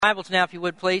Bibles now, if you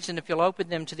would please, and if you'll open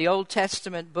them to the Old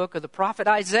Testament book of the prophet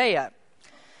Isaiah.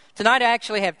 Tonight I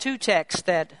actually have two texts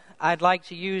that I'd like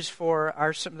to use for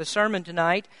the sermon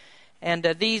tonight, and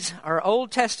these are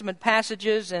Old Testament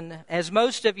passages, and as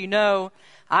most of you know,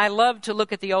 I love to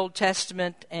look at the Old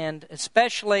Testament, and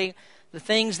especially the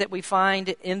things that we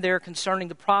find in there concerning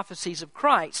the prophecies of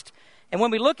Christ. And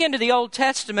when we look into the Old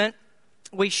Testament,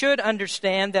 we should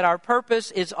understand that our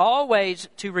purpose is always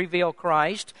to reveal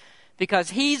Christ,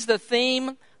 because He's the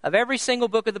theme of every single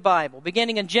book of the Bible.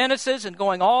 Beginning in Genesis and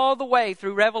going all the way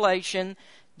through Revelation,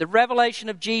 the revelation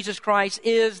of Jesus Christ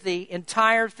is the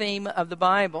entire theme of the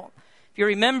Bible. If you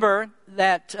remember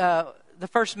that the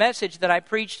first message that I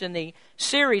preached in the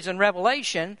series on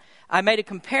Revelation, I made a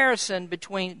comparison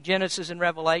between Genesis and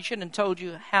Revelation and told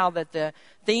you how that the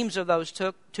themes of those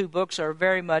two books are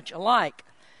very much alike.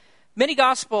 Many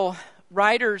gospel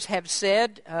writers have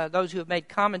said, those who have made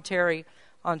commentary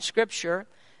on Scripture,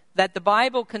 that the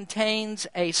Bible contains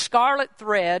a scarlet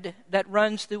thread that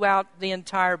runs throughout the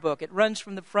entire book. It runs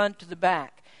from the front to the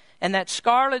back. And that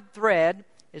scarlet thread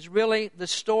is really the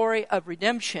story of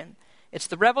redemption. It's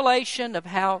the revelation of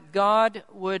how God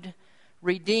would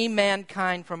redeem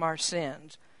mankind from our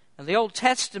sins. And the Old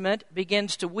Testament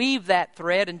begins to weave that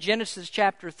thread in Genesis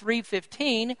chapter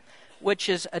 3:15, which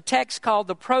is a text called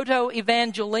the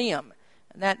Proto-Evangelium.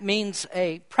 And that means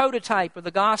a prototype of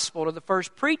the gospel, or the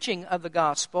first preaching of the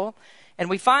gospel. And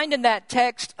we find in that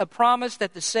text a promise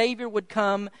that the Savior would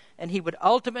come and He would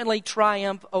ultimately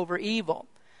triumph over evil.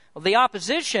 Well, the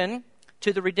opposition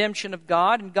to the redemption of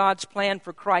God and God's plan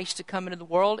for Christ to come into the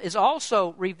world is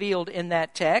also revealed in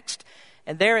that text.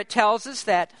 And there it tells us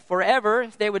that forever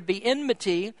there would be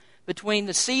enmity between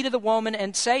the seed of the woman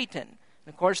and Satan.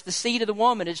 And of course, the seed of the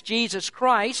woman is Jesus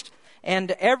Christ.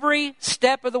 And every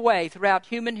step of the way throughout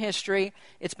human history,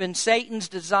 it's been Satan's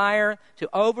desire to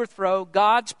overthrow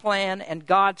God's plan and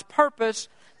God's purpose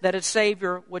that a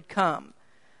Savior would come.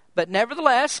 But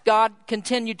nevertheless, God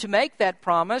continued to make that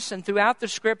promise, and throughout the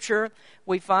Scripture,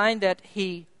 we find that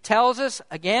He tells us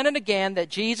again and again that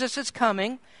Jesus is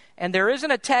coming, and there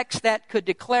isn't a text that could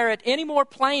declare it any more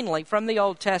plainly from the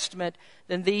Old Testament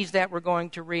than these that we're going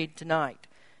to read tonight.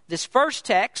 This first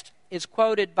text is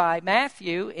quoted by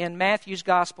Matthew in Matthew's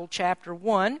Gospel, chapter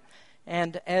 1.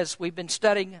 And as we've been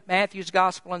studying Matthew's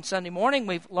Gospel on Sunday morning,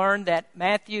 we've learned that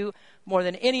Matthew, more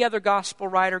than any other Gospel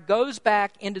writer, goes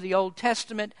back into the Old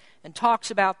Testament and talks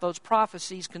about those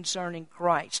prophecies concerning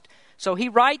Christ. So he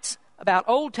writes about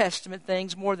Old Testament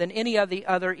things more than any of the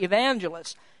other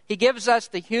evangelists. He gives us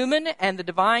the human and the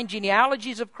divine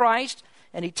genealogies of Christ,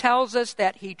 and he tells us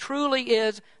that He truly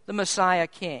is the Messiah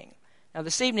King. Now,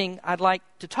 this evening, I'd like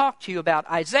to talk to you about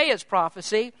Isaiah's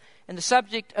prophecy, and the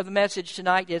subject of the message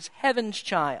tonight is Heaven's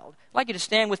Child. I'd like you to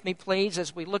stand with me, please,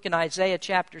 as we look in Isaiah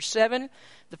chapter 7.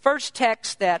 The first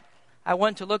text that I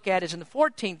want to look at is in the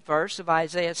 14th verse of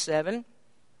Isaiah 7.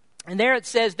 And there it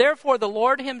says, "Therefore the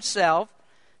Lord Himself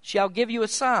shall give you a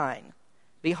sign.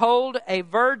 Behold, a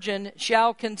virgin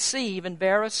shall conceive and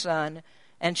bear a son,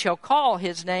 and shall call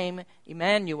His name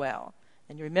Emmanuel."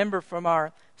 And you remember from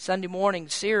our Sunday morning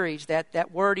series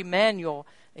that word Emmanuel,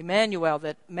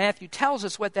 that Matthew tells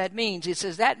us what that means. He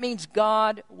says that means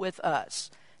God with us.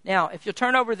 Now, if you'll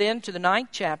turn over then to the 9th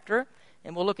chapter,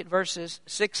 and we'll look at verses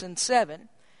 6 and 7.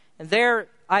 And there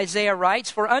Isaiah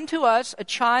writes, "For unto us a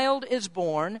child is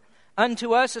born,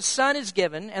 unto us a son is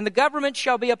given, and the government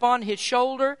shall be upon His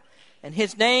shoulder, and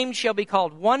His name shall be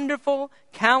called Wonderful,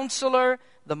 Counselor,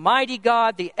 the Mighty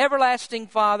God, the Everlasting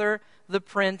Father, the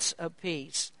Prince of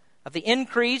Peace. Of the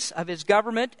increase of His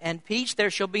government and peace there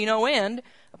shall be no end,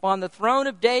 upon the throne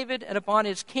of David and upon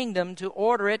His kingdom, to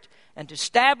order it and to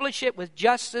establish it with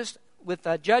justice, with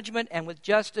judgment and with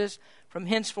justice from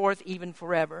henceforth even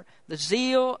forever. The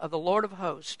zeal of the Lord of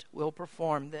hosts will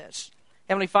perform this."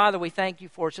 Heavenly Father, we thank You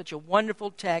for such a wonderful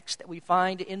text that we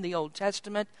find in the Old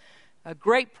Testament, a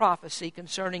great prophecy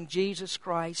concerning Jesus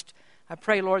Christ. I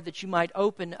pray, Lord, that You might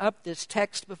open up this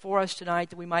text before us tonight,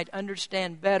 that we might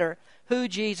understand better who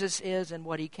Jesus is and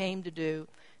what He came to do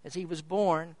as He was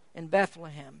born in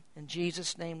Bethlehem. In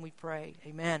Jesus' name we pray.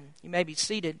 Amen. You may be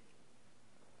seated.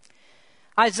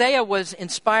 Isaiah was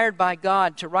inspired by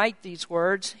God to write these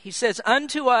words. He says,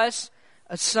 "Unto us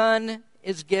a son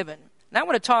is given." And I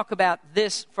want to talk about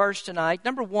this first tonight.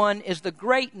 Number one is the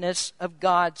greatness of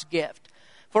God's gift.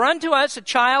 "For unto us a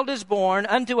child is born,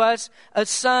 unto us a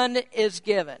son is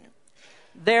given."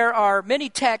 There are many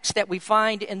texts that we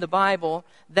find in the Bible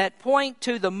that point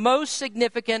to the most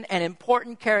significant and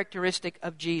important characteristic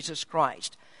of Jesus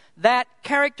Christ. That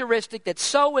characteristic that's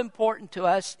so important to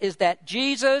us is that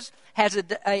Jesus has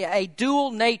a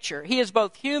dual nature. He is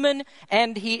both human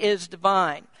and He is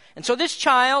divine. And so this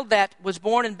child that was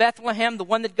born in Bethlehem, the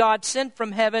one that God sent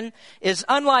from heaven, is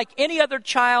unlike any other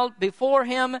child before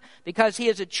him because he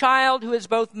is a child who is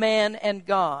both man and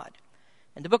God.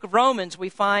 In the book of Romans, we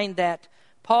find that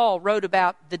Paul wrote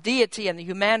about the deity and the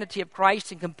humanity of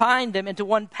Christ and combined them into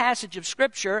one passage of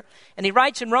Scripture. And he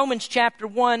writes in Romans chapter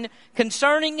 1,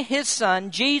 concerning his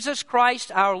Son, Jesus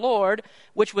Christ our Lord,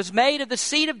 which was made of the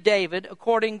seed of David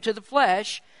according to the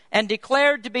flesh, and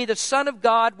declared to be the Son of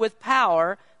God with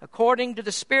power, according to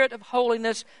the Spirit of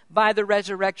holiness by the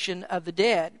resurrection of the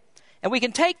dead. And we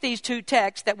can take these two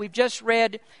texts that we've just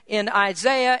read in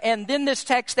Isaiah and then this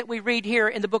text that we read here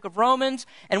in the book of Romans,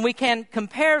 and we can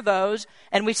compare those,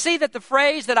 and we see that the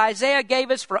phrase that Isaiah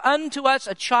gave us, for unto us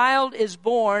a child is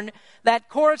born, that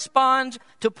corresponds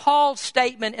to Paul's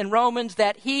statement in Romans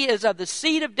that he is of the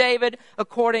seed of David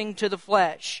according to the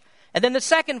flesh. And then the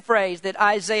second phrase that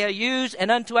Isaiah used,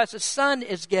 and unto us a son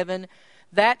is given,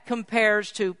 that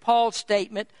compares to Paul's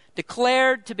statement,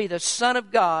 declared to be the Son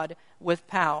of God with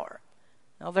power.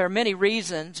 Now, there are many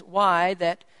reasons why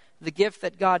that the gift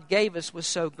that God gave us was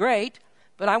so great,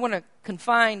 but I want to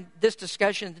confine this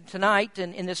discussion tonight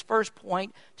and in this first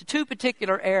point to two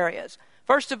particular areas.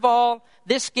 First of all,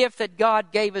 this gift that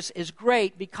God gave us is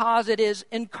great because it is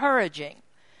encouraging.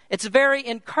 It's a very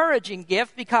encouraging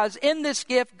gift because in this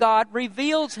gift God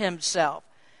reveals himself.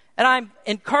 And I'm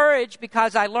encouraged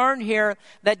because I learn here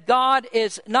that God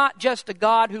is not just a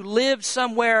God who lives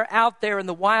somewhere out there in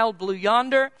the wild blue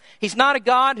yonder. He's not a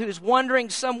God who's wandering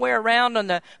somewhere around on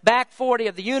the back 40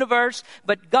 of the universe,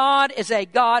 but God is a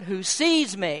God who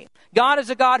sees me. God is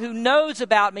a God who knows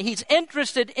about me. He's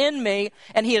interested in me,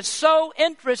 and he is so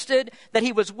interested that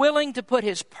he was willing to put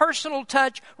his personal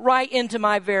touch right into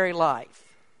my very life.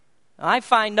 I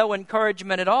find no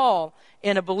encouragement at all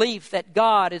in a belief that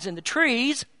God is in the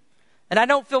trees. And I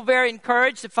don't feel very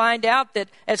encouraged to find out that,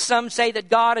 as some say, that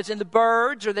God is in the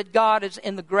birds or that God is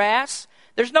in the grass.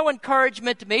 There's no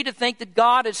encouragement to me to think that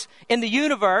God is in the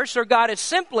universe or God is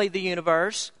simply the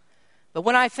universe. But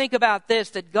when I think about this,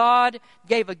 that God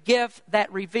gave a gift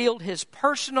that revealed his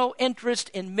personal interest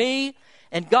in me,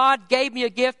 and God gave me a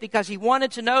gift because he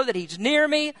wanted to know that he's near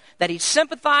me, that he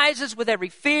sympathizes with every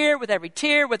fear, with every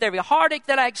tear, with every heartache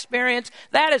that I experience,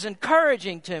 that is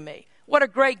encouraging to me. What a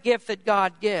great gift that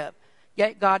God gave.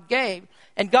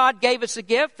 And God gave us a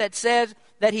gift that says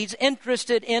that he's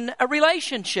interested in a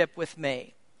relationship with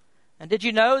me. And did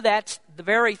you know that's the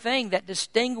very thing that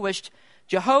distinguished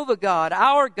Jehovah God,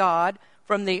 our God,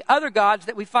 from the other gods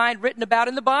that we find written about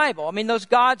in the Bible? I mean, those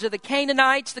gods are the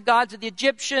Canaanites, the gods of the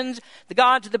Egyptians, the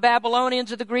gods of the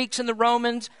Babylonians, of the Greeks and the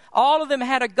Romans. All of them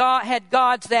had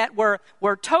gods that were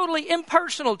totally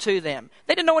impersonal to them.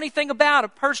 They didn't know anything about a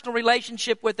personal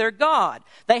relationship with their God.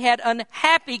 They had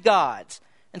unhappy gods.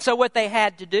 And so what they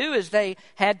had to do is they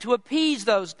had to appease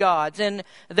those gods. And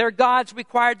their gods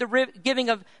required the giving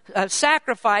of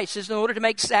sacrifices in order to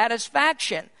make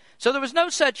satisfaction. So there was no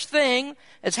such thing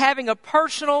as having a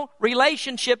personal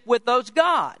relationship with those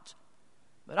gods.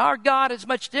 But our God is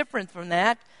much different from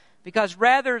that, because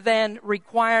rather than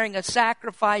requiring a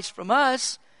sacrifice from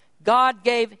us, God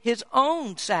gave his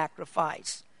own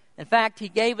sacrifice. In fact, he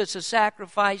gave us a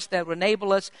sacrifice that would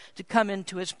enable us to come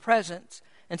into his presence.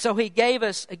 And so he gave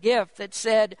us a gift that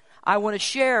said, I want to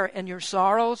share in your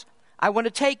sorrows. I want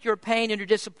to take your pain and your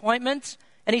disappointments.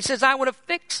 And he says, I want to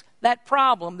fix that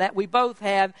problem that we both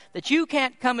have, that you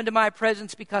can't come into my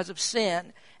presence because of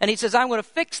sin. And he says, I'm going to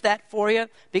fix that for you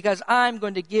because I'm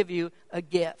going to give you a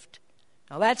gift.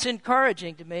 Now that's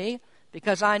encouraging to me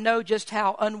because I know just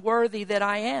how unworthy that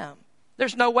I am.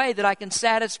 There's no way that I can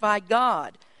satisfy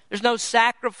God. There's no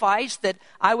sacrifice that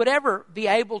I would ever be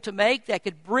able to make that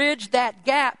could bridge that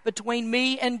gap between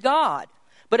me and God.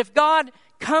 But if God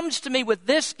comes to me with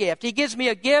this gift, he gives me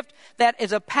a gift that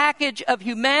is a package of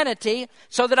humanity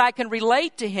so that I can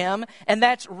relate to him, and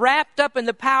that's wrapped up in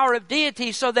the power of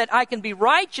deity so that I can be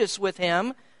righteous with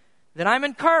him, then I'm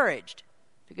encouraged.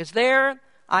 Because there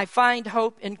I find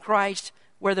hope in Christ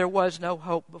where there was no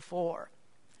hope before.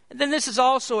 And then this is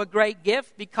also a great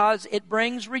gift because it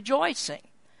brings rejoicing.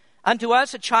 Unto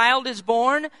us a child is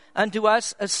born, unto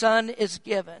us a son is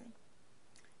given.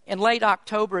 In late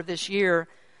October of this year,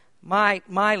 my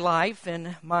life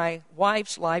and my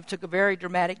wife's life took a very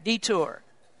dramatic detour.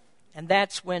 And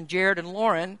that's when Jared and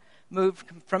Lauren moved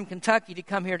from Kentucky to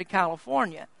come here to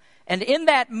California. And in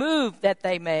that move that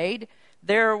they made,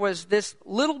 there was this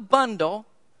little bundle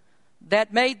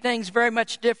that made things very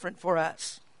much different for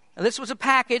us. Now, this was a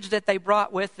package that they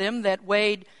brought with them that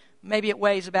weighed, maybe it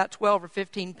weighs about 12 or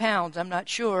 15 pounds, I'm not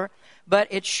sure. But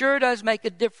it sure does make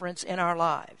a difference in our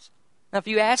lives. Now, if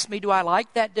you ask me, do I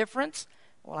like that difference?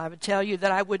 Well, I would tell you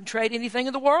that I wouldn't trade anything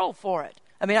in the world for it.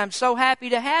 I mean, I'm so happy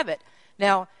to have it.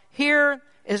 Now, here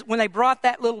is when they brought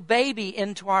that little baby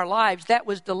into our lives, that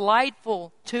was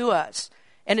delightful to us.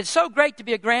 And it's so great to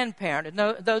be a grandparent.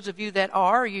 And those of you that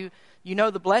are, you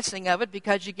know the blessing of it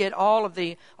because you get all of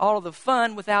the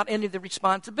fun without any of the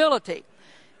responsibility.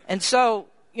 And so,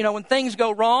 when things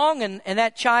go wrong and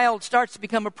that child starts to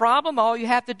become a problem, all you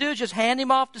have to do is just hand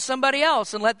him off to somebody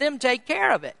else and let them take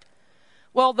care of it.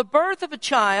 Well, the birth of a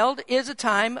child is a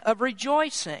time of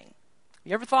rejoicing.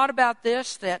 You ever thought about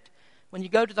this, that when you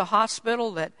go to the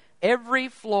hospital, that every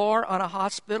floor on a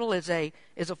hospital is a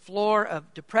floor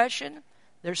of depression?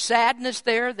 There's sadness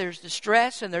there, there's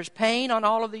distress, and there's pain on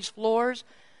all of these floors.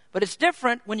 But it's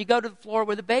different when you go to the floor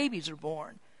where the babies are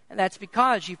born. And that's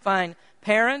because you find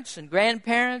parents and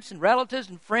grandparents and relatives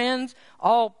and friends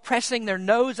all pressing their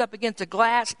nose up against a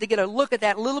glass to get a look at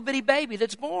that little bitty baby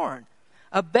that's born.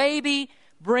 A baby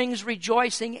brings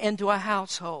rejoicing into a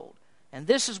household. And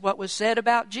this is what was said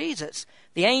about Jesus.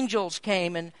 The angels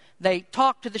came and they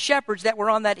talked to the shepherds that were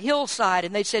on that hillside,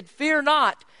 and they said, "Fear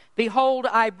not, behold,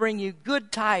 I bring you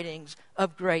good tidings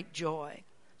of great joy."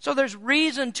 So there's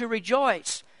reason to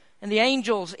rejoice. And the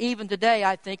angels, even today,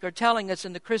 I think, are telling us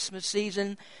in the Christmas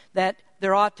season that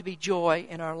there ought to be joy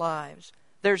in our lives.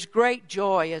 There's great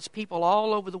joy as people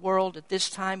all over the world at this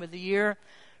time of the year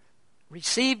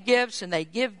receive gifts and they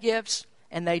give gifts,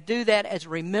 and they do that as a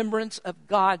remembrance of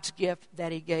God's gift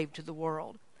that He gave to the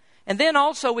world. And then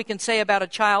also we can say about a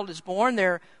child is born,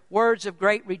 they're words of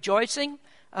great rejoicing.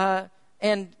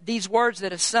 And these words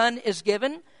that a son is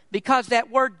given, because that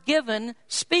word given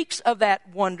speaks of that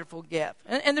wonderful gift.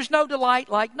 And there's no delight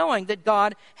like knowing that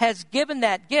God has given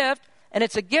that gift, and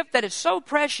it's a gift that is so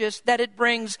precious that it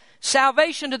brings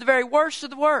salvation to the very worst of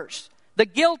the worst. The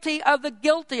guilty of the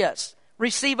guiltiest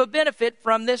receive a benefit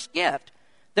from this gift.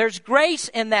 There's grace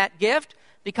in that gift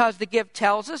because the gift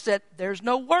tells us that there's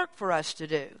no work for us to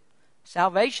do.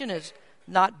 Salvation is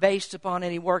not based upon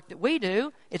any work that we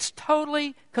do. It's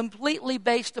totally, completely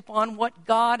based upon what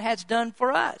God has done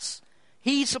for us.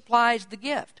 He supplies the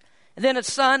gift. And then a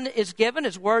son is given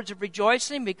as words of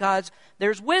rejoicing because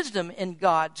there's wisdom in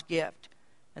God's gift.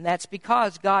 And that's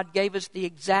because God gave us the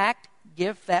exact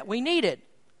gift that we needed.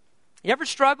 You ever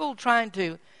struggled trying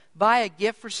to buy a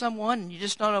gift for someone and you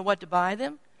just don't know what to buy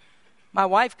them? My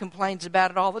wife complains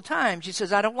about it all the time. She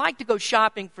says, "I don't like to go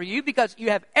shopping for you because you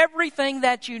have everything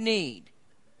that you need."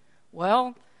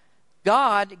 Well,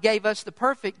 God gave us the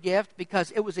perfect gift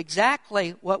because it was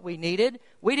exactly what we needed.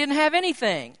 We didn't have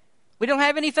anything. We don't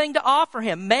have anything to offer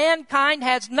Him. Mankind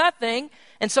has nothing,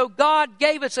 and so God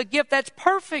gave us a gift that's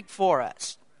perfect for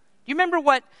us. Do you remember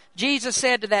what Jesus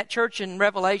said to that church in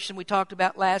Revelation we talked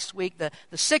about last week, the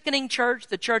sickening church,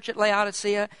 the church at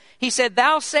Laodicea? He said,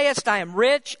 "Thou sayest, I am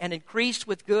rich and increased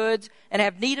with goods and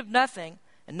have need of nothing,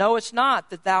 and knowest not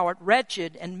that thou art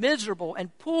wretched and miserable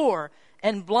and poor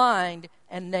and blind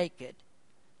and naked."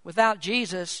 Without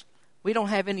Jesus, we don't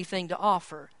have anything to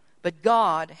offer, but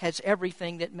God has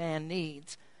everything that man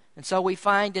needs. And so we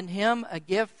find in Him a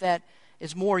gift that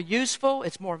is more useful,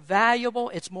 it's more valuable,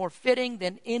 it's more fitting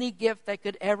than any gift that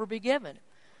could ever be given.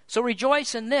 So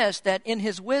rejoice in this, that in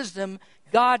His wisdom,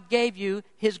 God gave you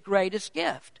His greatest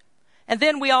gift. And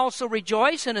then we also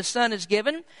rejoice in a son is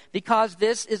given because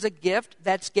this is a gift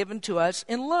that's given to us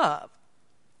in love.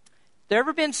 There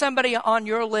ever been somebody on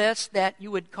your list that you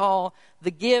would call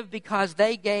the give because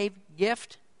they gave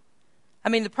gift? I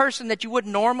mean, the person that you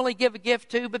wouldn't normally give a gift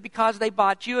to, but because they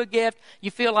bought you a gift, you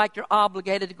feel like you're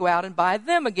obligated to go out and buy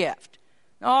them a gift.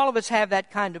 Now, all of us have that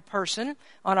kind of person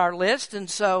on our list, and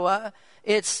so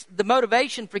it's the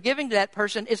motivation for giving to that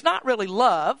person is not really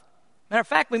love. Matter of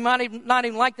fact, we might not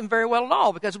even like them very well at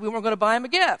all because we weren't going to buy them a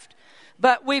gift.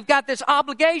 But we've got this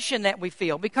obligation that we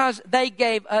feel because they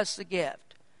gave us a gift.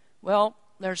 Well,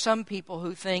 there are some people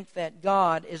who think that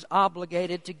God is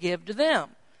obligated to give to them.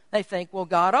 They think, well,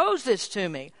 God owes this to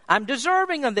me. I'm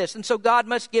deserving of this, and so God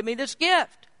must give me this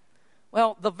gift.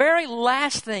 Well, the very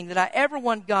last thing that I ever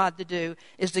want God to do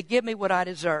is to give me what I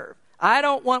deserve. I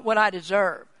don't want what I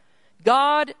deserve.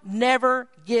 God never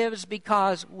gives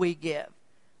because we give.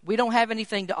 We don't have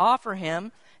anything to offer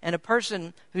Him, and a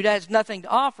person who has nothing to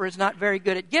offer is not very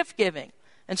good at gift giving.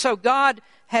 And so God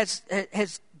has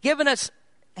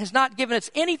not given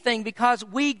us anything because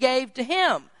we gave to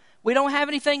Him. We don't have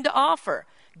anything to offer.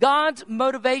 God's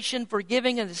motivation for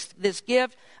giving this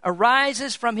gift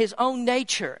arises from His own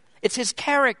nature. It's His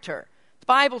character. The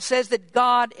Bible says that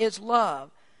God is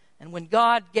love. And when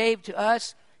God gave to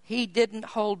us, He didn't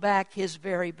hold back His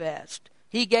very best.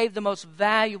 He gave the most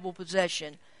valuable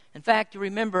possession. In fact, you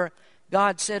remember,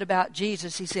 God said about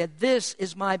Jesus, he said, "This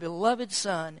is my beloved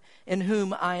Son in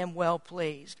whom I am well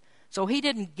pleased." So he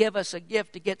didn't give us a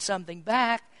gift to get something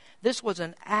back. This was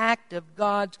an act of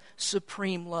God's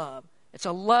supreme love. It's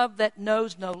a love that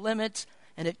knows no limits,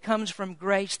 and it comes from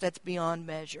grace that's beyond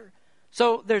measure.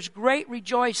 So there's great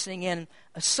rejoicing in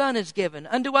a son is given.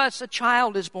 Unto us a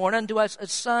child is born. Unto us a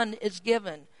son is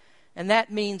given. And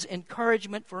that means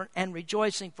encouragement for and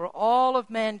rejoicing for all of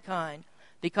mankind,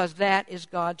 because that is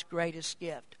God's greatest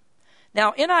gift.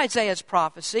 Now, in Isaiah's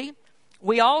prophecy,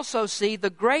 we also see the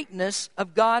greatness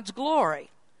of God's glory.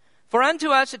 For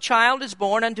unto us a child is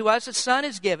born, unto us a son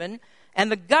is given,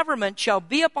 and the government shall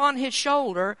be upon his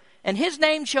shoulder, and his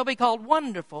name shall be called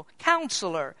Wonderful,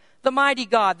 Counselor, the Mighty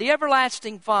God, the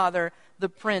Everlasting Father, the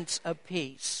Prince of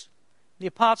Peace. The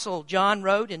Apostle John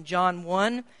wrote in John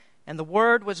 1, "And the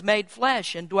Word was made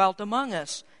flesh and dwelt among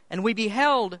us, and we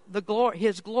beheld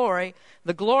his glory,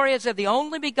 the glory as of the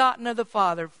only begotten of the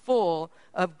Father, full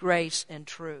of grace and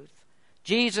truth."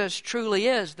 Jesus truly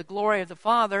is the glory of the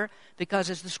Father, because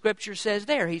as the Scripture says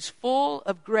there, he's full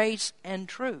of grace and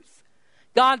truth.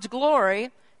 God's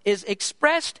glory is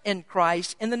expressed in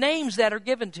Christ in the names that are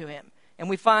given to him. And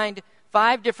we find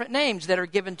 5 different names that are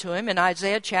given to him in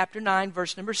Isaiah chapter 9,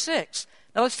 verse number 6.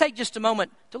 Now let's take just a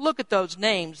moment to look at those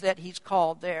names that he's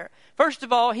called there. First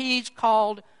of all, he's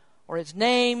called, or his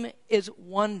name is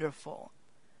Wonderful.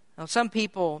 Now some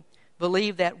people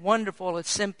believe that wonderful is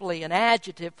simply an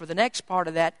adjective for the next part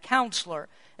of that, Counselor.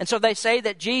 And so they say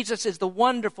that Jesus is the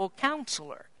Wonderful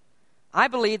Counselor. I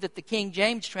believe that the King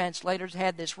James translators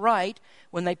had this right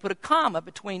when they put a comma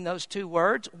between those two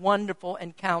words, Wonderful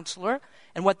and Counselor.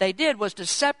 And what they did was to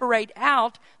separate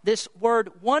out this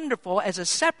word wonderful as a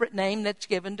separate name that's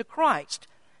given to Christ.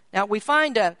 Now, we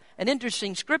find an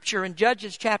interesting scripture in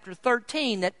Judges chapter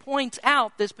 13 that points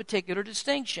out this particular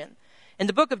distinction. In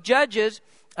the book of Judges,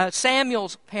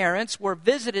 Samuel's parents were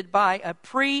visited by a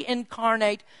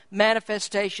pre-incarnate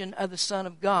manifestation of the Son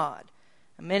of God.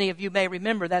 And many of you may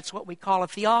remember that's what we call a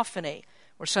theophany,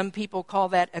 or some people call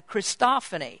that a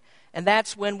Christophany. And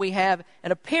that's when we have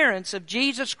an appearance of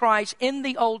Jesus Christ in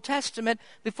the Old Testament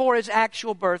before his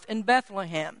actual birth in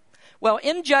Bethlehem. Well,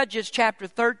 in Judges chapter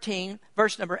 13,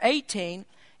 verse number 18,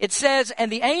 it says, "And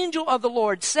the angel of the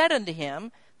Lord said unto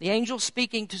him," the angel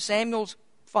speaking to Samuel's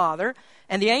father,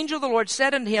 "And the angel of the Lord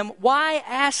said unto him, Why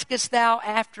askest thou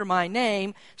after my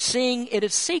name, seeing it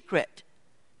is secret?"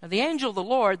 Now, the angel of the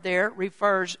Lord there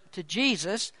refers to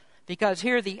Jesus, because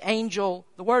here the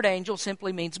word angel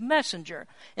simply means messenger.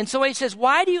 And so he says,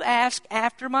 "Why do you ask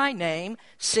after my name,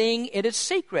 seeing it is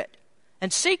secret?"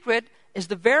 And secret is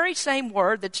the very same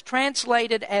word that's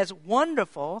translated as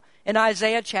wonderful in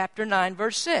Isaiah chapter 9,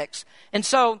 verse 6. And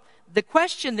so the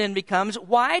question then becomes,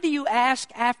 why do you ask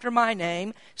after my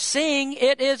name, seeing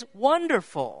it is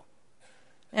wonderful?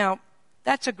 Now,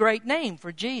 that's a great name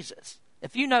for Jesus.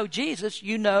 If you know Jesus,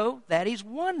 you know that he's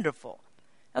wonderful.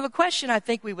 Now, the question I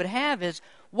think we would have is,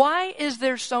 why is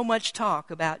there so much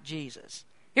talk about Jesus?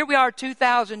 Here we are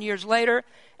 2,000 years later,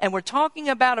 and we're talking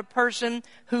about a person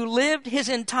who lived his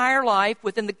entire life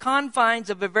within the confines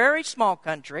of a very small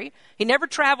country. He never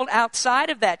traveled outside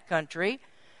of that country.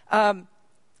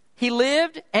 He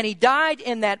lived and he died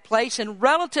in that place in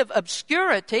relative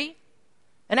obscurity.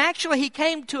 And actually, he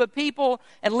came to a people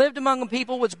and lived among a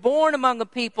people, was born among a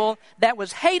people that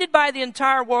was hated by the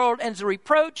entire world and is a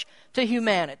reproach to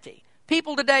humanity.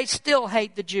 People today still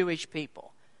hate the Jewish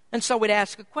people. And so we'd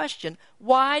ask a question,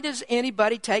 why does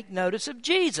anybody take notice of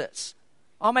Jesus?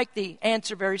 I'll make the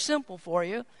answer very simple for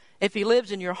you. If he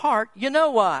lives in your heart, you know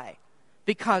why.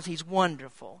 Because he's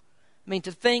wonderful. I mean,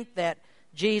 to think that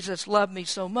Jesus loved me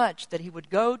so much that he would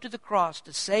go to the cross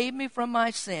to save me from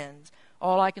my sins,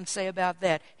 all I can say about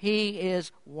that, he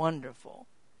is wonderful.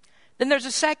 Then there's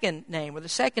a second name, or the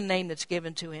second name that's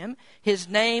given to him. His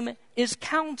name is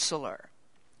Counselor.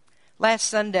 Last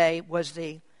Sunday was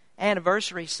the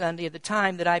anniversary Sunday of the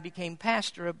time that I became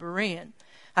pastor of Berean.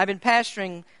 I've been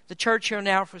pastoring the church here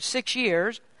now for 6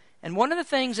 years, and one of the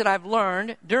things that I've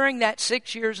learned during that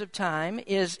 6 years of time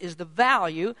is the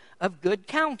value of good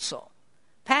counsel.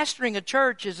 Pastoring a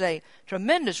church is a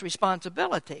tremendous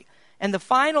responsibility. And the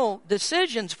final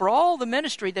decisions for all the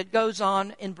ministry that goes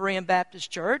on in Berean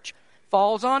Baptist Church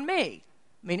falls on me.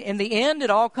 I mean, in the end, it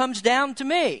all comes down to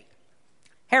me.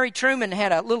 Harry Truman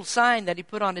had a little sign that he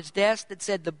put on his desk that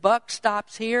said, "The buck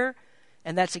stops here."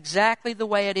 And that's exactly the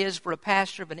way it is for a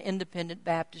pastor of an independent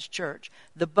Baptist church.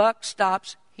 The buck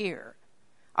stops here.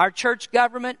 Our church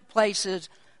government places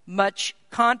much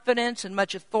confidence and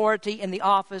much authority in the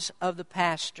office of the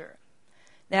pastor.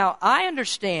 Now, I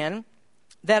understand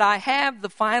that I have the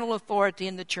final authority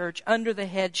in the church under the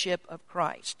headship of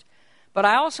Christ. But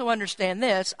I also understand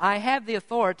this: I have the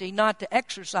authority not to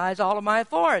exercise all of my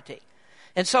authority.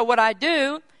 And so what I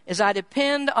do is I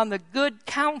depend on the good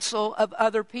counsel of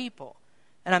other people.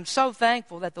 And I'm so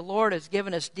thankful that the Lord has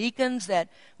given us deacons that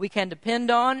we can depend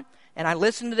on. And I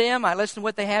listen to them. I listen to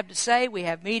what they have to say. We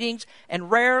have meetings. And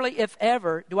rarely, if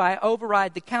ever, do I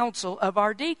override the counsel of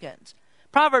our deacons.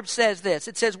 Proverbs says this.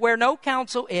 It says, where no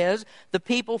counsel is, the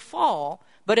people fall.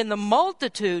 But in the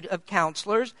multitude of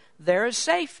counselors, there is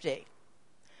safety.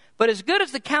 But as good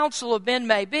as the counsel of men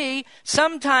may be,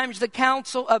 sometimes the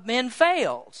counsel of men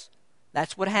fails.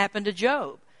 That's what happened to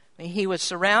Job. I mean, he was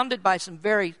surrounded by some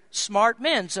very smart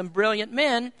men, some brilliant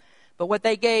men. But when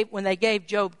they gave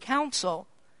Job counsel,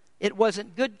 it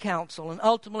wasn't good counsel, and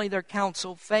ultimately their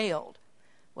counsel failed.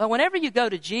 Well, whenever you go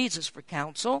to Jesus for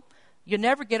counsel, you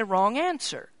never get a wrong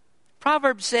answer.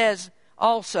 Proverbs says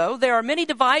also, there are many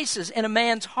devices in a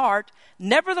man's heart,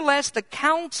 nevertheless the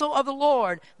counsel of the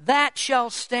Lord, that shall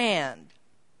stand.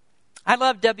 I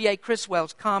love W.A.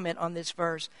 Criswell's comment on this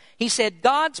verse. He said,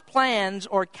 God's plans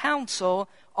or counsel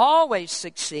always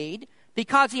succeed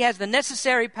because he has the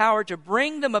necessary power to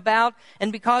bring them about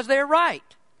and because they're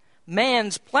right.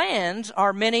 Man's plans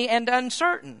are many and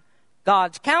uncertain.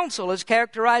 God's counsel is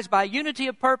characterized by unity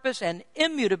of purpose and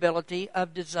immutability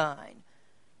of design.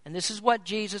 And this is what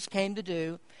Jesus came to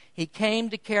do. He came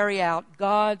to carry out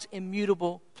God's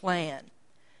immutable plan.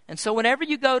 And so whenever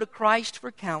you go to Christ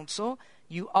for counsel,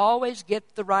 you always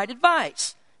get the right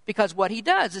advice. Because what he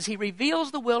does is he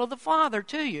reveals the will of the Father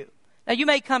to you. Now you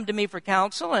may come to me for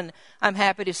counsel, and I'm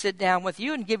happy to sit down with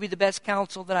you and give you the best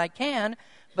counsel that I can.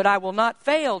 But I will not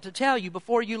fail to tell you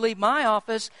before you leave my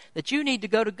office that you need to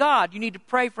go to God. You need to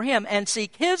pray for him and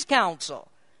seek his counsel,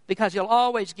 because he'll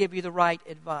always give you the right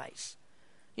advice.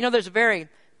 You know, there's a very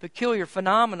peculiar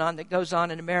phenomenon that goes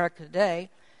on in America today.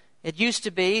 It used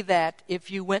to be that if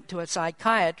you went to a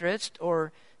psychiatrist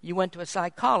or you went to a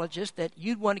psychologist, that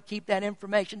you'd want to keep that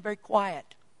information very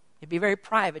quiet. It'd be very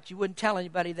private. You wouldn't tell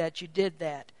anybody that you did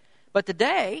that. But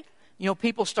today, you know,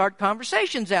 people start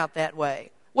conversations out that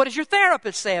way. What does your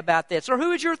therapist say about this? Or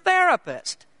who is your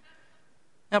therapist?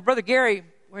 Now, Brother Gary,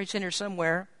 where he's in here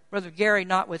somewhere, Brother Gary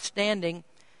notwithstanding,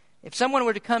 if someone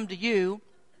were to come to you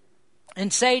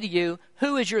and say to you,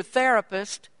 who is your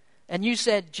therapist? And you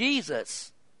said,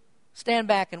 Jesus, stand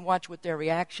back and watch what their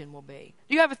reaction will be.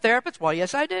 Do you have a therapist? Well,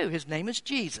 yes, I do. His name is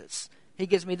Jesus. He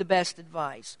gives me the best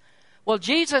advice. Well,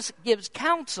 Jesus gives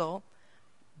counsel,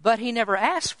 but he never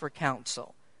asks for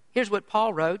counsel. Here's what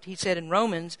Paul wrote. He said in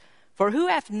Romans, for who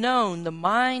hath known the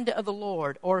mind of the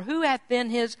Lord, or who hath been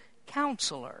his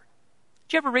counselor?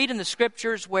 Did you ever read in the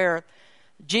scriptures where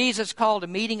Jesus called a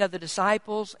meeting of the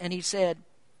disciples and he said,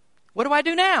 what do I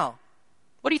do now?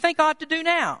 What do you think I ought to do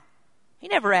now? He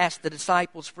never asked the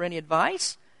disciples for any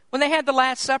advice. When they had the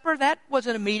Last Supper, that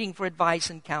wasn't a meeting for advice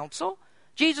and counsel.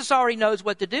 Jesus already knows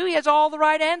what to do. He has all the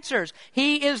right answers.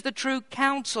 He is the true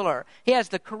counselor. He has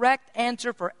the correct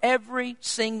answer for every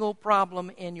single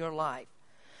problem in your life.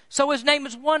 So his name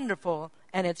is Wonderful,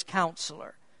 and it's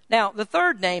Counselor. Now, the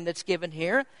third name that's given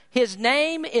here, his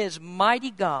name is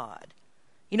Mighty God.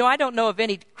 You know, I don't know of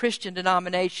any Christian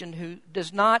denomination who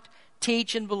does not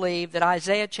teach and believe that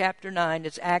Isaiah chapter 9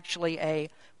 is actually a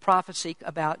prophecy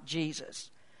about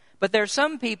Jesus. But there are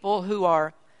some people who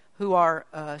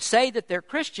say that they're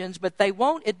Christians, but they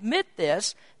won't admit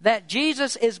this, that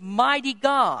Jesus is mighty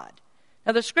God.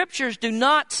 Now, the scriptures do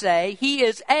not say he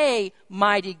is a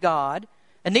mighty God,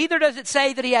 and neither does it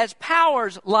say that he has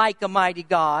powers like a mighty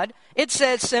God. It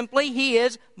says simply he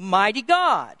is mighty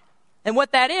God. And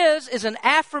what that is an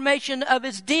affirmation of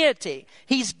his deity.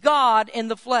 He's God in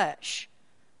the flesh.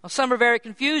 Well, some are very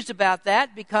confused about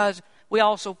that because we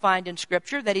also find in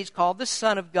Scripture that he's called the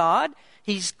Son of God.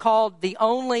 He's called the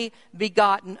only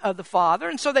begotten of the Father.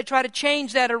 And so they try to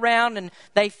change that around, and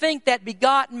they think that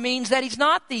begotten means that he's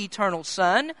not the eternal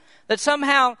Son, that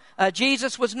somehow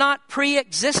Jesus was not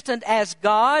pre-existent as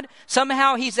God.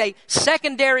 Somehow he's a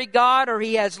secondary God, or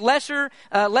he has lesser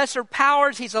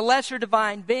powers. He's a lesser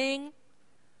divine being.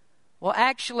 Well,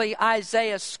 actually,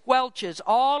 Isaiah squelches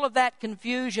all of that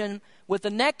confusion with the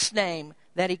next name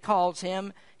that he calls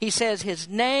him. He says his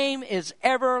name is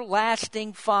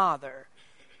Everlasting Father.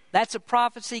 That's a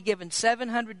prophecy given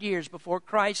 700 years before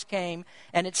Christ came,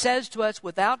 and it says to us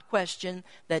without question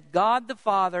that God the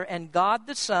Father and God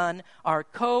the Son are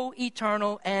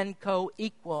co-eternal and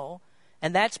co-equal.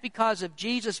 And that's because of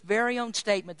Jesus' very own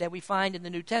statement that we find in the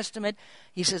New Testament.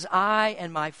 He says, I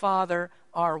and my Father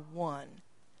are one.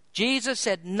 Jesus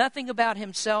said nothing about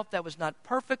himself that was not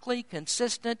perfectly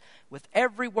consistent with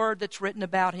every word that's written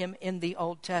about him in the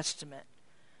Old Testament.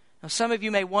 Now, some of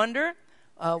you may wonder,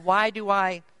 why do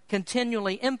I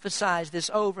continually emphasize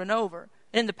this over and over.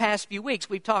 In the past few weeks,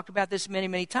 we've talked about this many,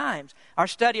 many times. Our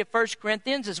study of 1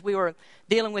 Corinthians, as we were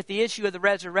dealing with the issue of the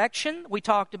resurrection, we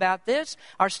talked about this.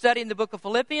 Our study in the book of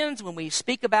Philippians, when we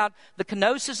speak about the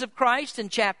kenosis of Christ in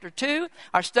chapter 2.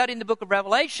 Our study in the book of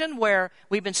Revelation, where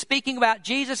we've been speaking about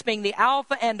Jesus being the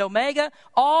Alpha and Omega.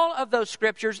 All of those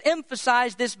scriptures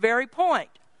emphasize this very point.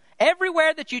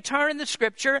 Everywhere that you turn in the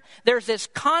Scripture, there's this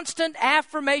constant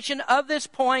affirmation of this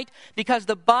point because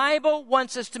the Bible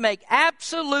wants us to make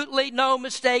absolutely no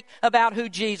mistake about who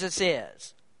Jesus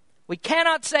is. We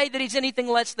cannot say that He's anything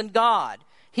less than God.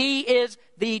 He is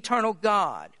the eternal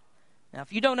God. Now,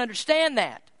 if you don't understand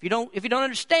that, if you don't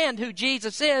understand who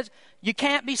Jesus is, you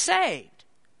can't be saved.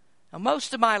 Now,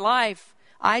 most of my life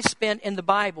I spent in the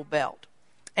Bible Belt.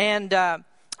 And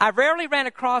I rarely ran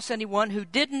across anyone who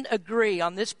didn't agree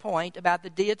on this point about the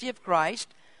deity of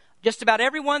Christ. Just about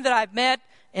everyone that I've met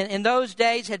in those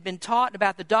days had been taught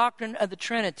about the doctrine of the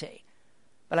Trinity.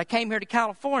 But I came here to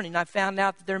California and I found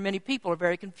out that there are many people who are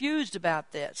very confused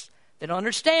about this. They don't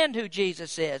understand who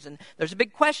Jesus is. And there's a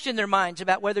big question in their minds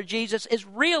about whether Jesus is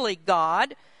really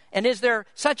God. And is there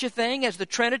such a thing as the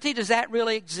Trinity? Does that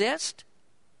really exist?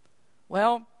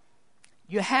 Well,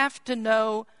 you have to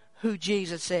know who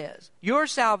Jesus is. Your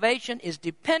salvation is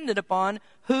dependent upon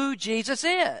who Jesus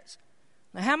is.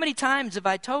 Now, how many times have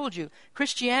I told you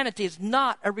Christianity is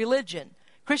not a religion?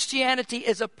 Christianity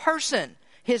is a person.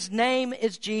 His name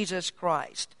is Jesus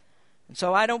Christ. And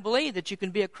so I don't believe that you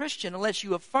can be a Christian unless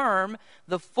you affirm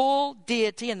the full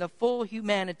deity and the full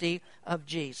humanity of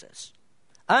Jesus.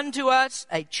 Unto us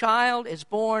a child is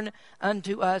born,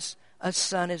 unto us a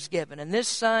son is given. And this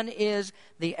son is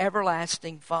the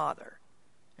everlasting Father.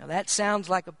 Now that sounds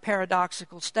like a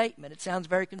paradoxical statement. It sounds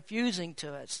very confusing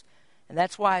to us. And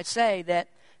that's why I say that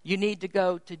you need to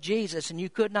go to Jesus, and you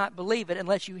could not believe it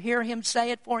unless you hear Him say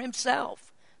it for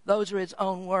Himself. Those are His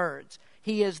own words.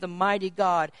 He is the mighty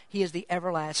God. He is the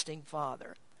everlasting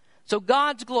Father. So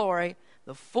God's glory,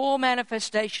 the full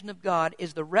manifestation of God,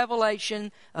 is the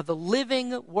revelation of the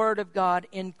living Word of God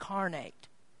incarnate.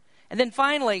 And then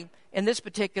finally, in this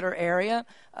particular area,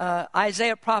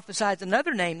 Isaiah prophesies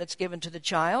another name that's given to the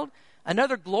child.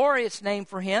 Another glorious name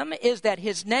for Him is that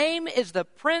His name is the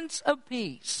Prince of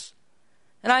Peace.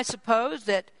 And I suppose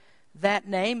that that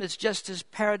name is just as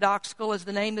paradoxical as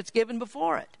the name that's given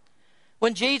before it.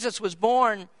 When Jesus was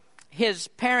born, His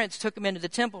parents took Him into the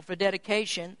temple for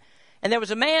dedication. And there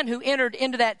was a man who entered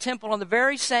into that temple on the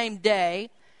very same day.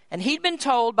 And he'd been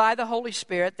told by the Holy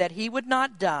Spirit that he would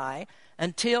not die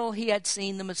until he had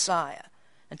seen the Messiah.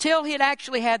 Until he had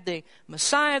actually had the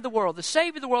Messiah of the world, the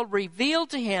Savior of the world, revealed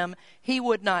to him, he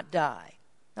would not die.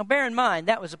 Now bear in mind,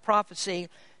 that was a prophecy.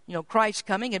 Christ's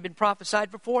coming had been prophesied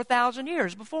for 4,000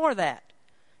 years before that.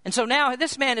 And so now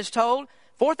this man is told,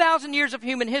 4,000 years of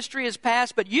human history has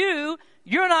passed, but you're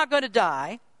not going to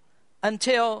die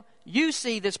until you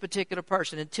see this particular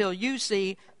person, until you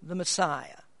see the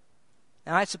Messiah.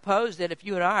 Now, I suppose that if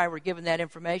you and I were given that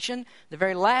information, the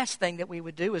very last thing that we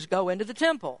would do is go into the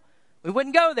temple. We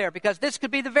wouldn't go there because this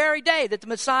could be the very day that the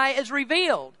Messiah is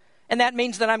revealed. And that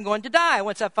means that I'm going to die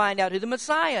once I find out who the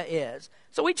Messiah is.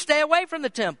 So we'd stay away from the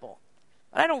temple.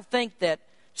 But I don't think that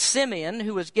Simeon,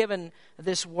 who was given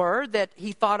this word, that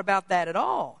he thought about that at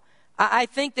all. I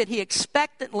think that he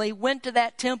expectantly went to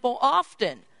that temple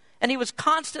often. And he was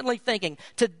constantly thinking,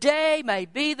 today may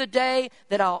be the day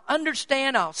that I'll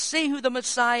understand, I'll see who the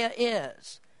Messiah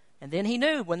is. And then he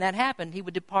knew when that happened, he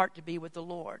would depart to be with the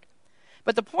Lord.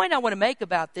 But the point I want to make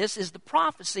about this is the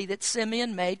prophecy that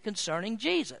Simeon made concerning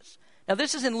Jesus. Now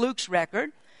this is in Luke's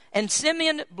record. And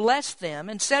Simeon blessed them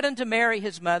and said unto Mary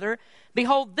his mother,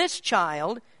 Behold, this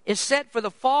child is set for the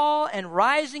fall and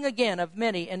rising again of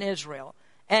many in Israel,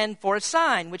 and for a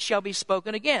sign which shall be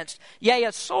spoken against. Yea,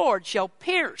 a sword shall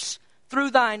pierce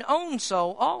through thine own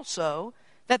soul also,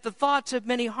 that the thoughts of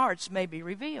many hearts may be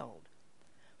revealed.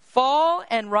 Fall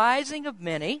and rising of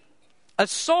many, a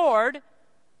sword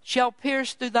shall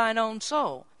pierce through thine own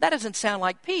soul. That doesn't sound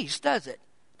like peace, does it?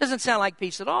 Doesn't sound like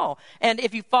peace at all. And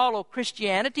if you follow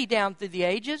Christianity down through the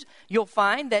ages, you'll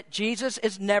find that Jesus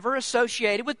is never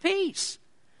associated with peace.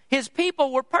 His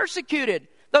people were persecuted.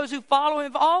 Those who follow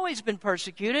him have always been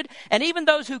persecuted. And even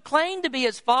those who claim to be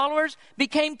his followers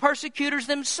became persecutors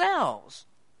themselves.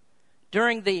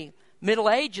 During the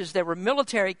Middle Ages, there were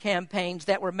military campaigns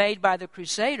that were made by the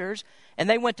Crusaders. And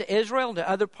they went to Israel and to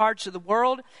other parts of the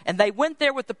world. And they went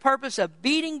there with the purpose of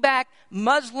beating back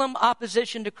Muslim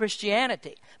opposition to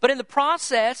Christianity. But in the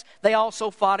process, they also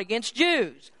fought against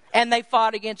Jews. And they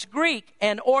fought against Greek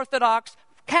and Orthodox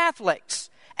Catholics.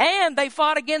 And they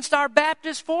fought against our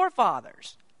Baptist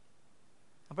forefathers.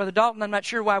 Brother Dalton, I'm not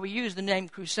sure why we use the name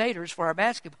Crusaders for our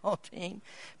basketball team,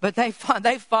 but they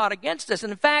fought against us.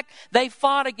 And in fact, they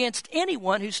fought against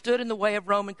anyone who stood in the way of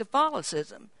Roman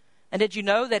Catholicism. And did you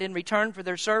know that in return for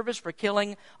their service, for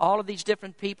killing all of these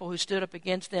different people who stood up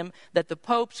against them, that the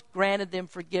popes granted them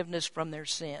forgiveness from their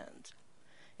sins?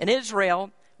 In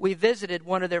Israel, we visited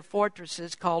one of their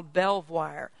fortresses called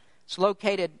Belvoir. It's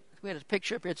located, we had a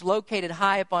picture up here, it's located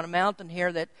high up on a mountain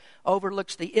here that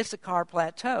overlooks the Issachar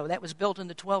Plateau. That was built in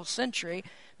the 12th century.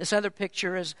 This other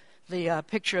picture is the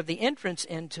picture of the entrance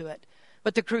into it.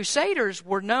 But the Crusaders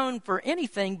were known for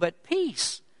anything but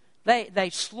peace. They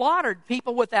slaughtered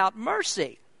people without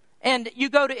mercy. And you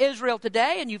go to Israel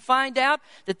today and you find out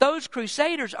that those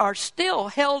Crusaders are still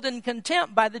held in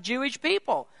contempt by the Jewish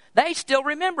people. They still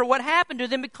remember what happened to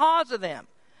them because of them.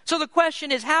 So the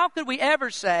question is, how could we ever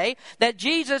say that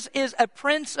Jesus is a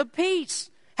Prince of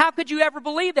Peace? How could you ever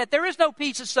believe that? There is no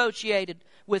peace associated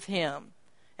with him.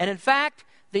 And in fact,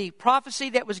 the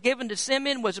prophecy that was given to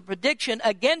Simeon was a prediction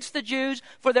against the Jews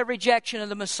for their rejection of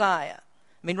the Messiah.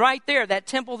 I mean, right there, that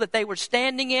temple that they were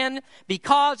standing in,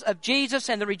 because of Jesus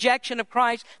and the rejection of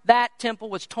Christ, that temple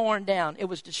was torn down. It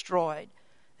was destroyed.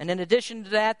 And in addition to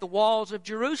that, the walls of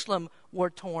Jerusalem were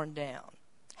torn down.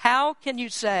 How can you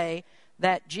say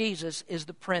that Jesus is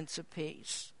the Prince of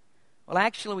Peace? Well,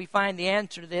 actually, we find the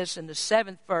answer to this in the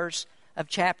 7th verse of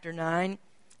chapter 9.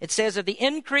 It says, "Of the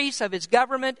increase of his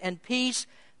government and peace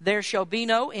there shall be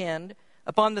no end,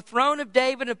 upon the throne of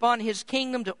David, upon his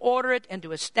kingdom, to order it and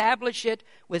to establish it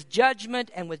with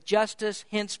judgment and with justice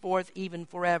henceforth even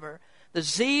forever. The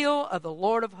zeal of the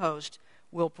Lord of hosts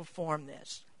will perform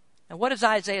this." Now, what does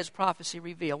Isaiah's prophecy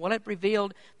reveal? Well, it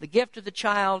revealed the gift of the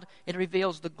child. It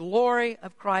reveals the glory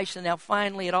of Christ. And now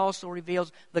finally, it also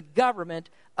reveals the government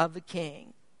of the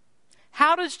king.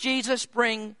 How does Jesus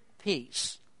bring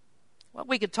peace? Well,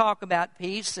 we could talk about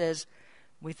peace as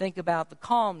we think about the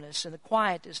calmness and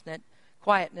the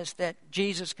quietness that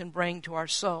Jesus can bring to our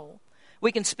soul.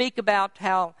 We can speak about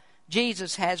how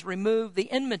Jesus has removed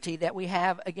the enmity that we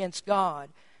have against God,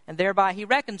 and thereby he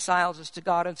reconciles us to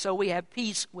God, and so we have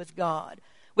peace with God.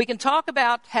 We can talk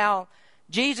about how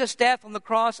Jesus' death on the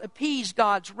cross appeased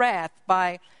God's wrath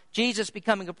by Jesus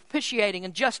becoming a propitiating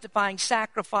and justifying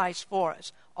sacrifice for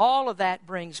us. All of that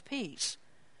brings peace.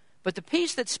 But the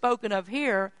peace that's spoken of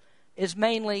here is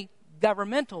mainly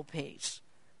governmental peace.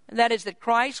 And that is that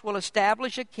Christ will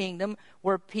establish a kingdom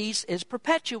where peace is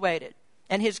perpetuated.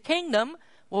 And his kingdom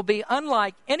will be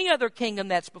unlike any other kingdom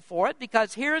that's before it,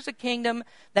 because here is a kingdom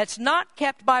that's not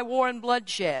kept by war and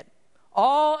bloodshed.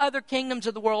 All other kingdoms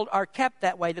of the world are kept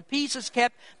that way. The peace is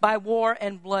kept by war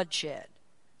and bloodshed.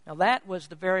 Now that was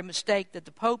the very mistake that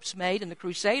the popes made and the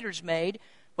Crusaders made.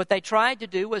 What they tried to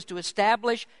do was to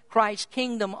establish Christ's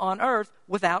kingdom on earth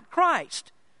without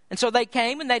Christ. And so they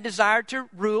came and they desired to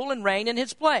rule and reign in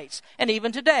his place. And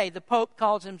even today, the Pope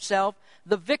calls himself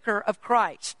the Vicar of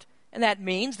Christ. And that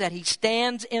means that he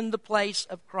stands in the place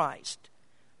of Christ.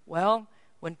 Well,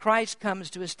 when Christ comes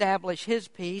to establish his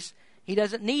peace, he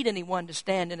doesn't need anyone to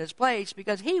stand in his place,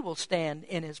 because he will stand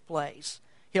in his place.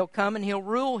 He'll come and he'll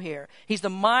rule here. He's the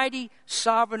mighty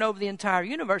sovereign over the entire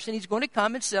universe, and he's going to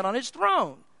come and sit on his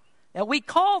throne. Now, we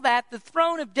call that the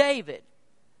throne of David.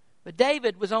 But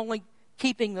David was only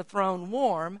keeping the throne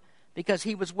warm because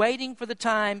he was waiting for the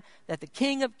time that the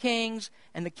King of Kings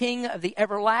and the King of the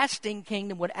everlasting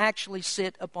kingdom would actually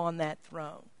sit upon that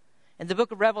throne. In the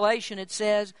book of Revelation it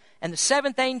says, "And the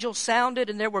seventh angel sounded,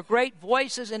 and there were great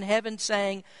voices in heaven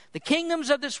saying, the kingdoms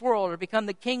of this world are become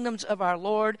the kingdoms of our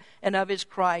Lord and of his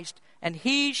Christ, and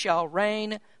he shall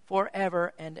reign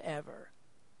forever and ever."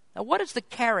 Now, what is the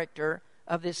character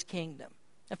of this kingdom?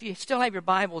 If you still have your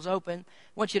Bibles open,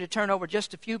 I want you to turn over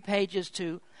just a few pages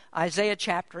to Isaiah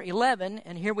chapter 11,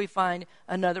 and here we find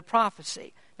another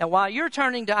prophecy. Now, while you're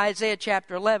turning to Isaiah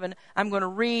chapter 11, I'm going to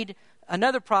read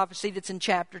another prophecy that's in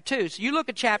chapter 2. So you look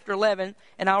at chapter 11,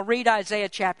 and I'll read Isaiah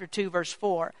chapter 2, verse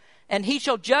 4. "And he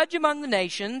shall judge among the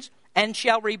nations, and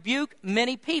shall rebuke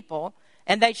many people,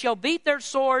 and they shall beat their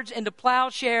swords into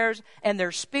plowshares, and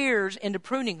their spears into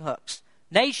pruning hooks.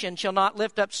 Nation shall not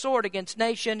lift up sword against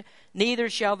nation, neither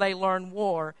shall they learn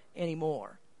war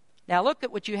anymore." Now look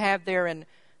at what you have there in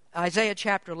Isaiah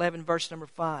chapter 11, verse number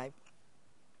 5.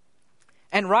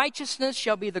 "And righteousness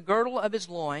shall be the girdle of his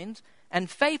loins, and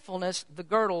faithfulness the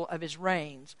girdle of his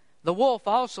reins. The wolf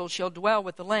also shall dwell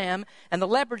with the lamb, and the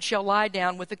leopard shall lie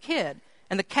down with the kid,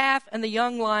 and the calf and the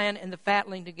young lion and the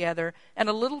fatling together, and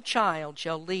a little child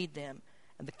shall lead them.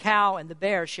 And the cow and the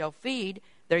bear shall feed,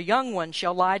 their young ones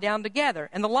shall lie down together,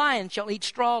 and the lion shall eat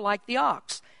straw like the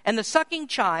ox. And the sucking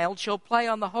child shall play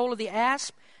on the hole of the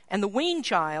asp, and the weaned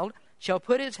child shall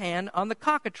put his hand on the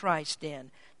cockatrice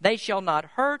den. They shall not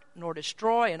hurt nor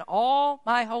destroy in all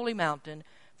my holy mountain,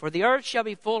 for the earth shall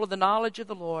be full of the knowledge of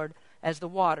the Lord as the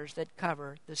waters that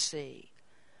cover the sea.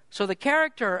 So the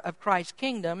character of Christ's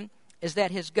kingdom is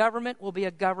that his government will be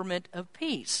a government of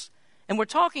peace. And we're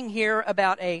talking here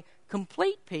about a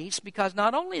complete peace, because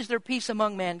not only is there peace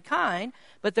among mankind,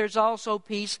 but there's also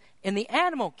peace in the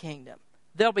animal kingdom.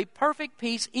 There'll be perfect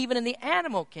peace even in the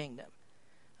animal kingdom.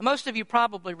 Most of you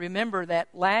probably remember that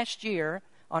last year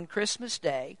on Christmas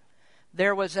Day,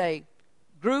 there was a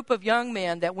group of young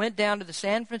men that went down to the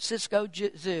San Francisco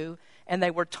Zoo, and they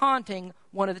were taunting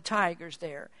one of the tigers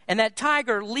there. And that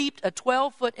tiger leaped a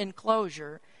 12-foot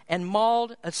enclosure and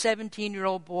mauled a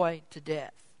 17-year-old boy to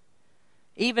death.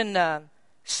 Even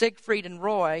Siegfried and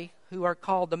Roy, who are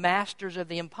called the masters of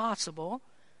the impossible,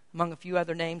 among a few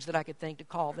other names that I could think to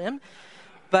call them,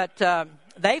 but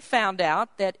they found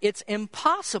out that it's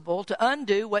impossible to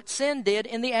undo what sin did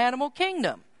in the animal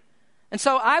kingdom. And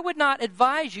so I would not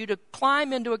advise you to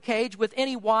climb into a cage with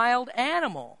any wild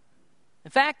animal.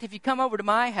 In fact, if you come over to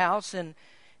my house and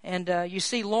you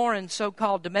see Lauren's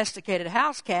so-called domesticated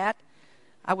house cat,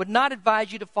 I would not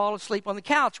advise you to fall asleep on the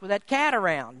couch with that cat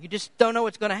around. You just don't know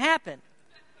what's going to happen.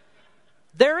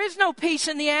 There is no peace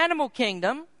in the animal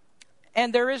kingdom,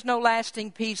 and there is no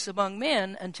lasting peace among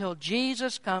men until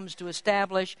Jesus comes to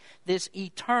establish this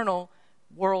eternal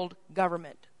world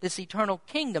government, this eternal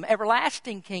kingdom,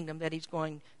 everlasting kingdom that he's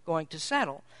going to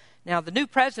settle. Now, the new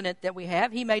president that we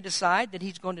have, he may decide that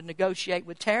he's going to negotiate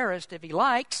with terrorists if he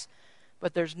likes,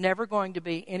 but there's never going to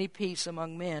be any peace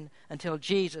among men until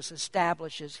Jesus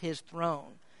establishes his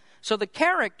throne. So the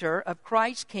character of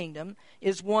Christ's kingdom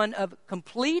is one of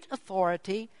complete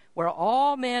authority where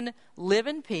all men live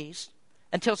in peace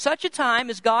until such a time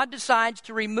as God decides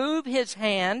to remove his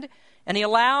hand and he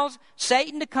allows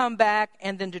Satan to come back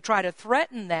and then to try to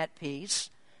threaten that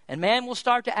peace. And man will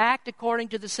start to act according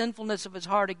to the sinfulness of his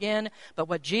heart again. But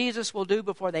what Jesus will do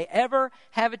before they ever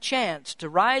have a chance to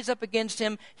rise up against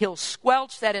him, he'll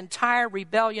squelch that entire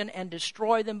rebellion and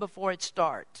destroy them before it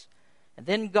starts. And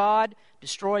then God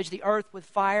destroys the earth with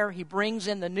fire. He brings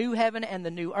in the new heaven and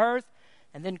the new earth.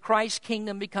 And then Christ's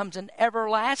kingdom becomes an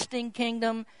everlasting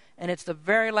kingdom. And it's the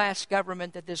very last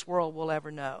government that this world will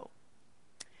ever know.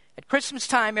 At Christmas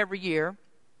time every year,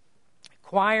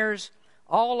 choirs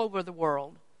all over the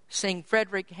world sing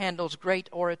Frederick Handel's great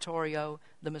oratorio,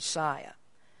 The Messiah.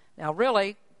 Now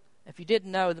really, if you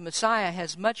didn't know, the Messiah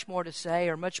has much more to say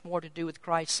or much more to do with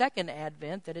Christ's second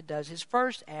advent than it does his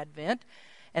first advent.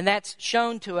 And that's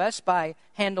shown to us by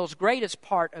Handel's greatest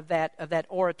part of that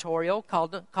oratorio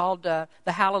called the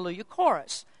Hallelujah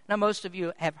Chorus. Now most of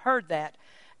you have heard that.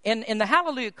 In the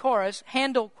Hallelujah Chorus,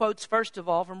 Handel quotes first of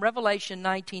all from Revelation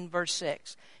 19 verse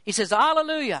 6. He says,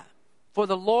 Alleluia, for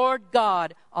the Lord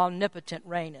God omnipotent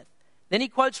reigneth. Then he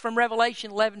quotes from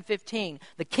Revelation 11:15.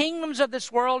 The kingdoms of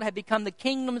this world have become the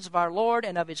kingdoms of our Lord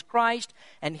and of his Christ,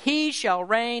 and he shall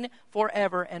reign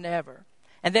forever and ever.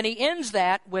 And then he ends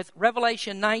that with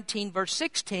Revelation 19 verse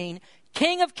 16,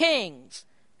 King of kings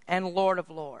and Lord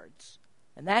of lords.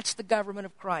 And that's the government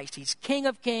of Christ. He's King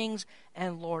of kings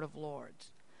and Lord of lords.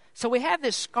 So we have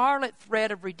this scarlet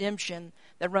thread of redemption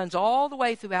that runs all the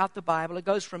way throughout the Bible. It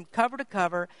goes from cover to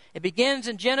cover. It begins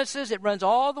in Genesis. It runs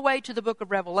all the way to the book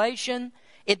of Revelation.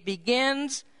 It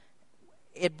brings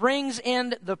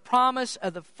in the promise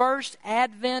of the first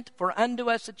advent. For unto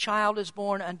us a child is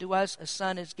born, unto us a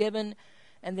son is given.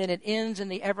 And then it ends in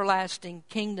the everlasting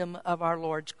kingdom of our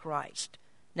Lord Christ.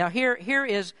 Now here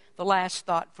is the last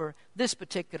thought for this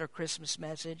particular Christmas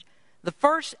message. The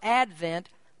first advent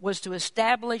was to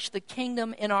establish the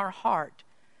kingdom in our heart.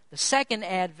 The second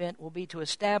advent will be to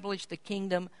establish the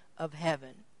kingdom of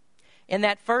heaven. In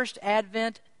that first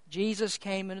advent, Jesus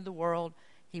came into the world.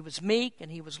 He was meek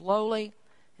and he was lowly,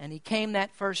 and he came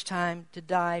that first time to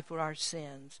die for our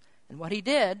sins. And what he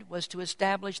did was to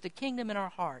establish the kingdom in our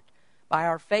heart. By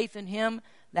our faith in him,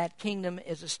 that kingdom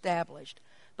is established.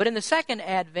 But in the second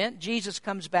advent, Jesus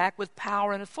comes back with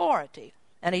power and authority.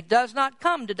 And he does not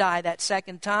come to die that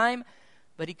second time,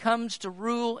 but he comes to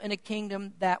rule in a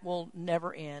kingdom that will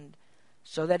never end,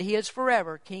 so that he is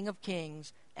forever King of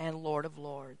kings and Lord of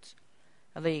lords.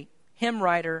 Now, the hymn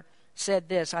writer said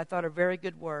this, I thought a very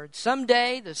good word.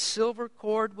 Someday the silver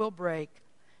cord will break,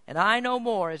 and I no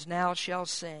more as now shall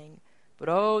sing. But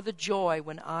oh, the joy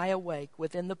when I awake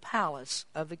within the palace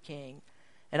of the King.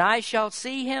 And I shall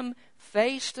see him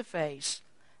face to face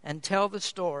and tell the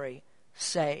story,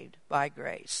 saved by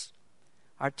grace.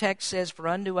 Our text says, for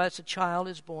unto us a child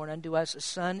is born, unto us a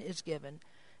son is given,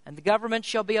 And the government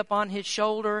shall be upon his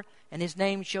shoulder, and his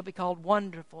name shall be called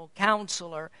Wonderful,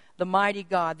 Counselor, the Mighty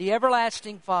God, the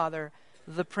Everlasting Father,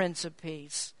 the Prince of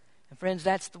Peace. And friends,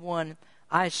 that's the one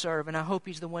I serve, and I hope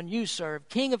he's the one you serve,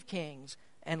 King of Kings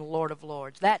and Lord of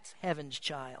Lords. That's heaven's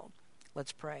child.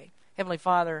 Let's pray. Heavenly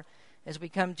Father, as we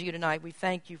come to you tonight, we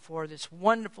thank you for this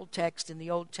wonderful text in the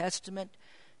Old Testament,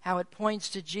 how it points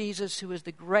to Jesus, who is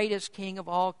the greatest King of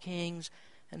all kings,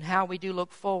 and how we do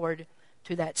look forward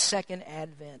to that second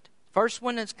advent. First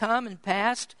one has come and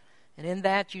passed, and in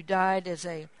that you died as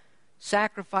a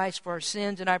sacrifice for our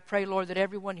sins, and I pray, Lord, that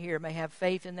everyone here may have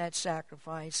faith in that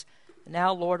sacrifice. And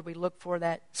now, Lord, we look for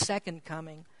that second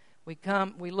coming. We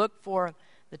look for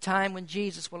the time when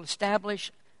Jesus will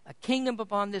establish a kingdom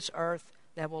upon this earth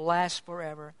that will last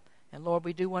forever. And Lord,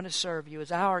 we do want to serve you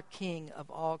as our King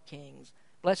of all kings.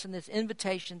 Bless in this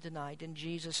invitation tonight. In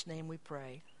Jesus' name we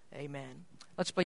pray. Amen. Let's